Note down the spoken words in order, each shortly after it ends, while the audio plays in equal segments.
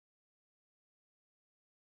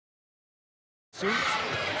suit.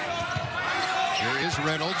 Here is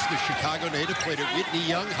Reynolds, the Chicago native, played at Whitney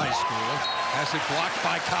Young High School. Has it blocked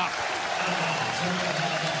by Kopp.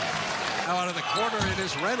 Now out of the corner, it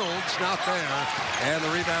is Reynolds, not there. And the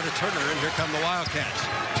rebound to Turner, and here come the Wildcats.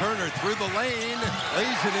 Turner through the lane,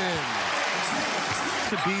 lays it in.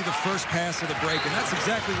 To be the first pass of the break, and that's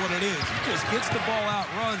exactly what it is. He just gets the ball out,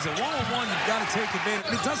 runs. At one-on-one, you've got to take advantage.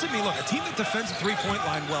 And it doesn't mean, look, a team that defends the three-point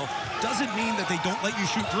line well doesn't mean that they don't let you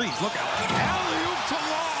shoot threes. Look out. Alley-oop to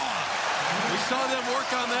Law. We saw them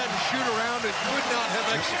work on that and shoot around and could not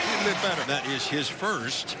have executed it better. That is his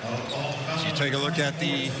first. As you take a look at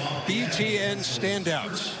the BTN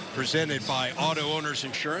standouts presented by Auto Owners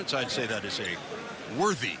Insurance, I'd say that is a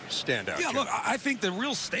worthy standout. Yeah, look, I think the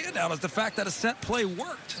real standout is the fact that a set play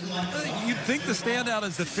worked. You'd think the standout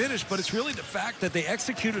is the finish, but it's really the fact that they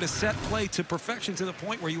executed a set play to perfection to the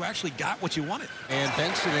point where you actually got what you wanted. And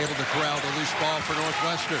Benson able to corral the loose ball for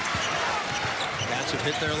Northwestern. Cats have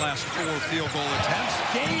hit their last 4 field goal attempts.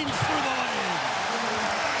 Gaines for the lead.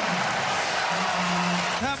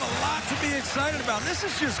 Have a lot to be excited about. This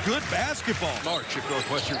is just good basketball. March if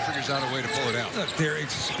Northwestern figures out a way to pull it out. Look, they're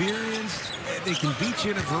experienced. They can beat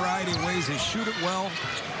you in a variety of ways. They shoot it well.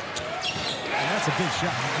 And that's a big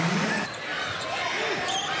shot.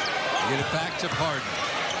 Get it back to Pardon.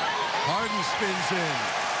 Pardon spins in.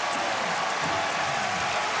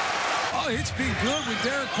 Oh, it's been good with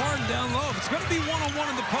Derek Pardon down low. If it's going to be one-on-one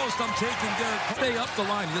in the post, I'm taking Derek. Stay up the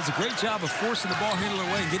line. He does a great job of forcing the ball handler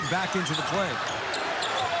away and getting back into the play.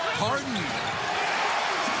 Pardon.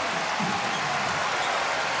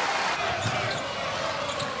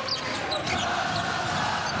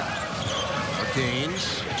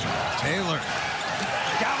 Gaines. Taylor.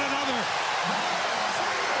 Got another.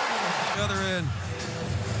 The other end.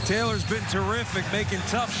 Taylor's been terrific, making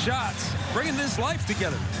tough shots, bringing this life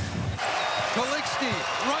together. Kalixki,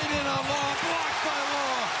 right in on Law, blocked by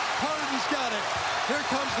Law. Pardon's got it. Here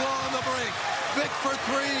comes Law on the break. Vic for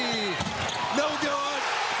 3. No good.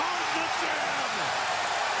 Pardon the jam.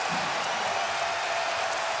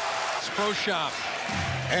 Sproshop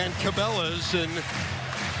and Cabela's, and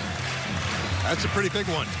that's a pretty big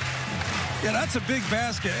one. Yeah, that's a big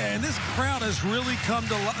basket, and this crowd has really come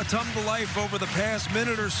to life over the past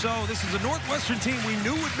minute or so. This is a Northwestern team we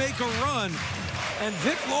knew would make a run. And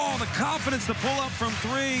Vic Law, the confidence to pull up from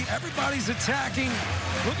 3. Everybody's attacking,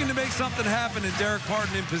 looking to make something happen, and Derek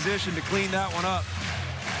Pardon in position to clean that one up.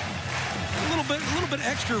 A little bit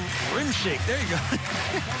extra rim shake. There you go.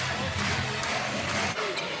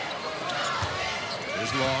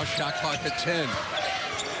 There's Law, shot clock at 10.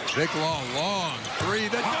 Vic Law, long 3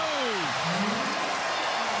 that goes.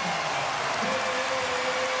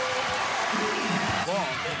 Law,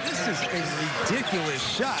 this is a ridiculous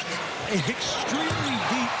shot. An extremely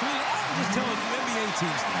deep 3. I'm just telling you, NBA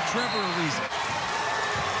teams, Trevor Ariza.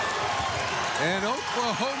 And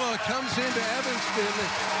Oklahoma comes into Evanston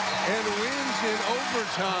and wins in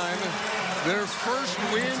overtime. Their first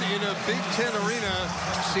win in a Big Ten arena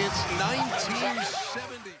since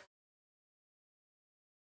 1970.